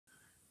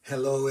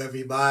Hello,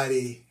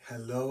 everybody.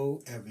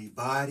 Hello,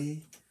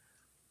 everybody.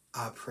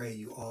 I pray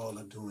you all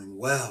are doing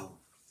well.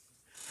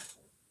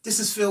 This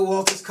is Phil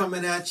Walters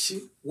coming at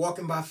you,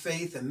 walking by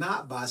faith and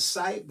not by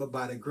sight, but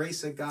by the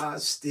grace of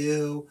God,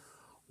 still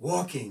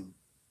walking.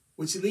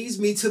 Which leads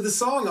me to the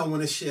song I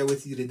want to share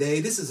with you today.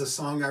 This is a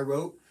song I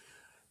wrote.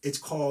 It's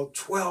called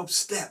 12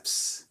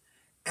 Steps,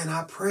 and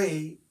I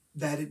pray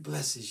that it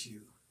blesses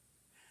you.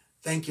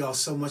 Thank y'all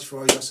so much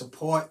for all your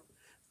support.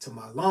 To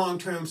my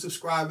long-term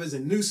subscribers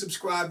and new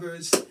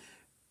subscribers,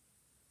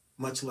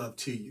 much love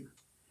to you.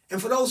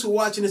 And for those who are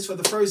watching this for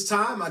the first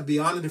time, I'd be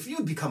honored if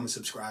you'd become a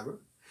subscriber.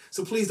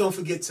 So please don't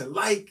forget to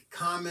like,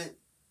 comment,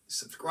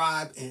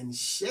 subscribe, and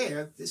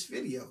share this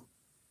video.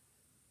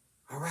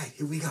 All right,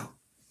 here we go.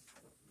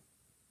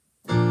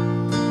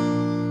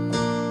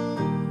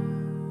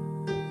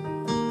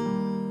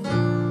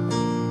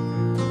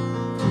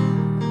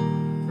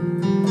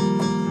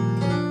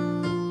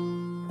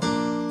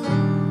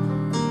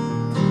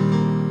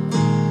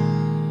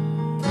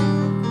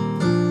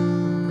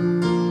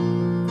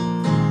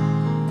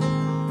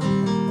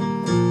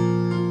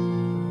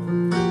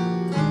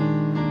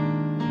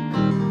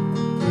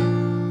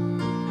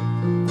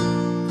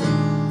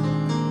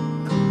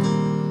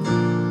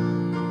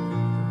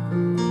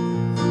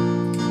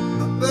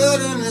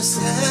 Burden is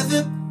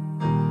heavy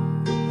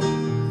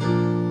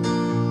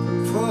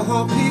for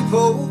all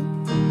people.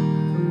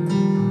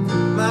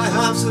 My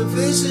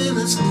observation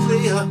is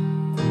clear.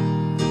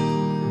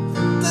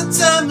 The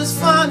time is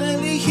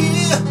finally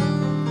here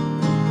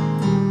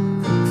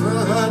for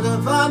a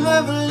divine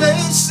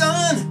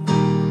revelation,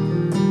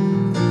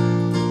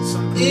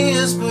 some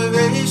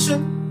inspiration,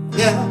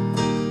 yeah,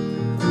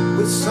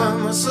 with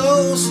some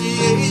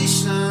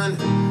association.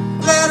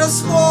 Let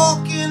us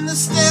walk in the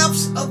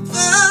steps of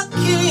the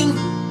King.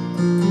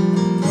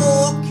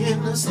 Walk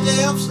in the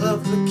steps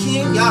of the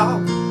King,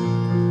 y'all.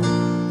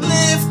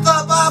 Lift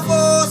up our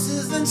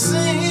voices and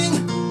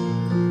sing.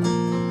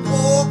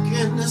 Walk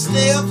in the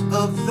steps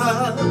of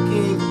the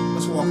King.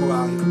 Let's walk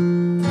around here.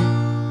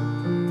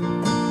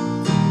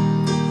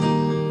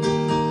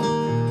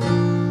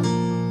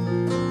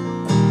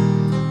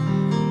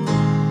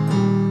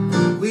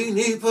 We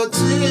need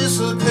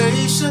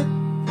participation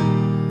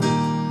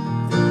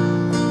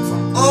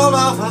all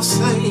of our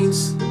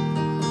saints.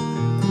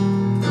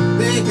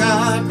 May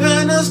God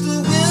grant us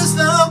the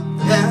wisdom,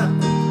 yeah,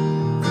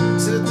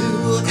 to do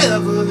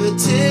whatever it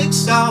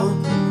takes, y'all.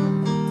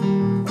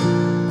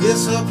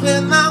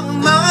 Discipline our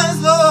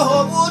minds,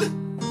 Lord,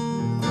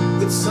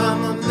 with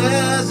some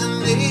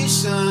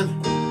imagination.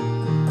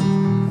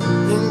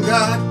 And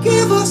God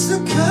give us the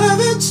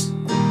courage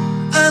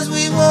as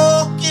we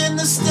walk in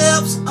the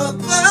steps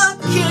of the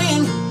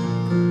King.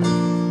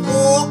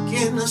 Walk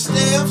in the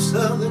steps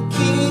of the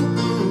King.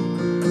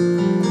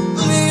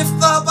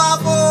 Lift up our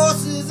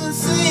voices and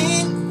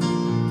sing.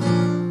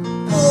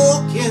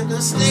 Walk in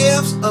the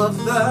steps of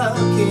the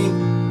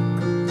King.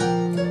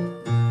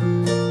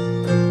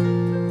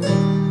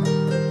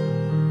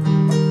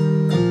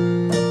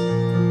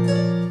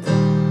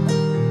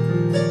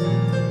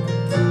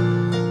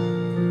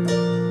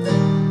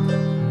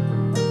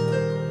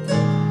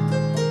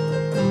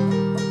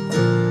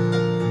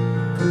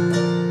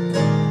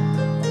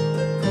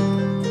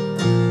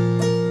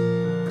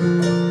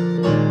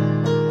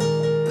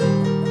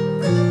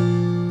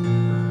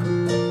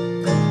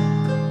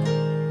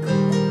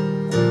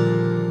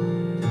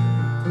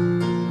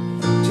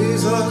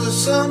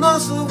 Send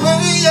us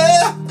away,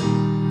 yeah,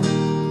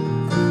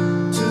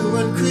 to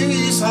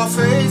increase our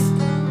faith.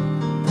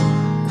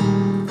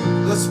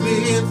 Let's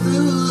be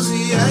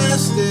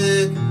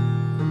enthusiastic.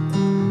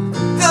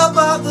 Help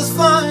others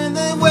find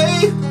their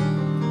way.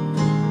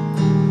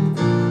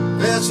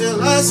 Let your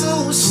light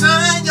so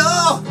shine,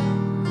 y'all,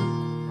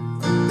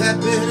 that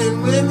men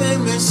and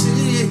women may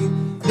see,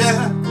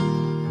 yeah.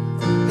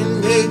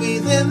 And maybe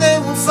then they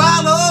will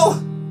follow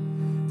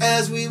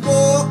as we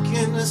walk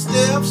in the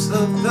steps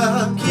of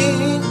the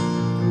King.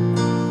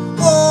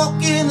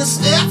 Walk in the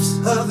steps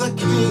of the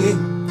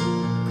King.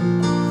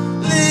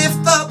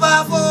 Lift up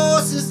our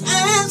voices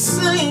and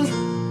sing.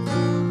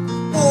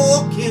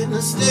 Walk in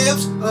the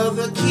steps of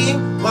the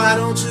King. Why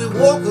don't you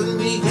walk with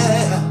me,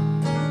 yeah?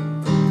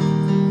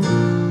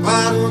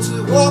 Why don't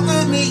you walk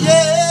with me,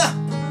 yeah?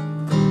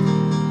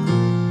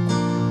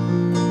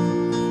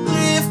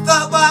 Lift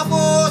up our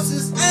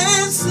voices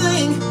and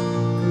sing.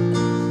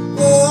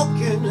 Walk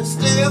in the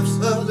steps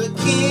of the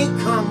King,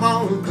 come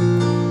on.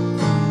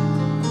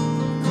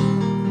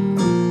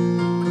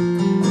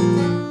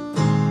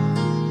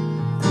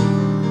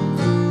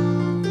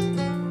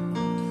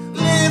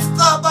 Lift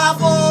up our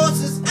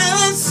voices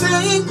and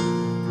sing.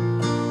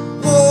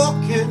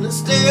 Walk in the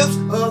steps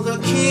of the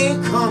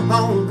King, come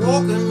on,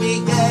 walk with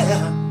me,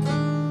 yeah.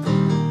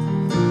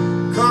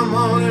 Come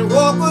on and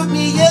walk with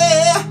me,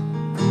 yeah.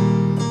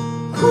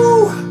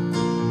 Woo.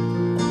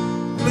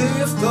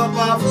 Lift up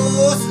our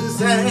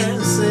voices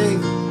and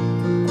sing.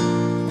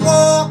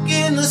 Walk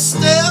in the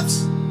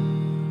steps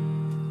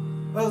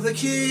of the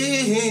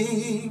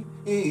King.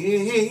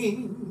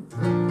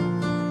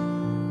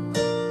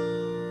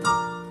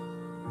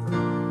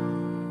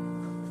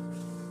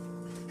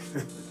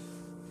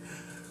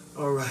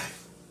 All right.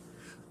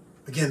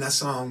 Again, that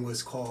song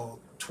was called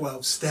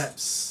 12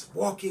 Steps,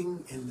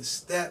 Walking in the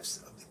Steps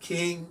of the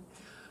King.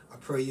 I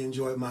pray you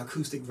enjoyed my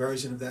acoustic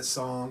version of that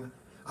song.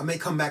 I may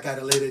come back at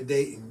a later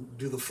date and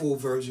do the full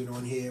version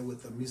on here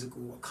with a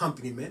musical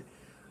accompaniment.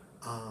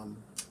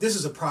 This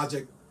is a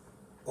project,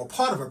 or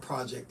part of a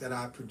project that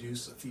I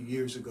produced a few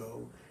years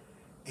ago,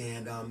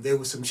 and there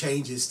were some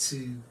changes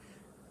to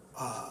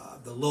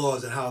the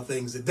laws and how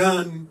things are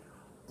done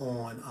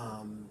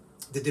on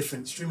the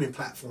different streaming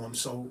platforms.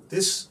 So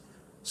this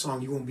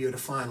song you won't be able to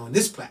find on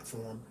this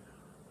platform,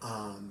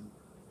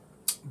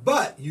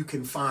 but you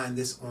can find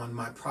this on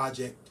my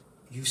project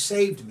You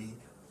Saved Me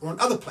on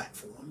other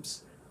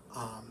platforms,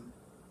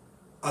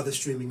 other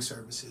streaming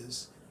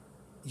services.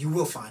 You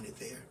will find it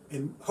there,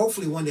 and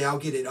hopefully one day I'll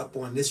get it up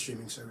on this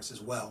streaming service as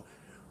well.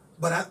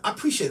 But I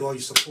appreciate all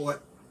your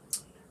support.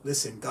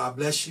 Listen, God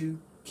bless you.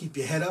 Keep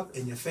your head up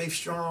and your faith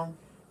strong.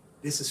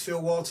 This is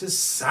Phil Walters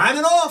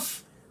signing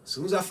off. As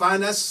soon as I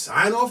find that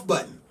sign off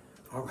button.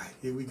 All right,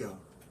 here we go.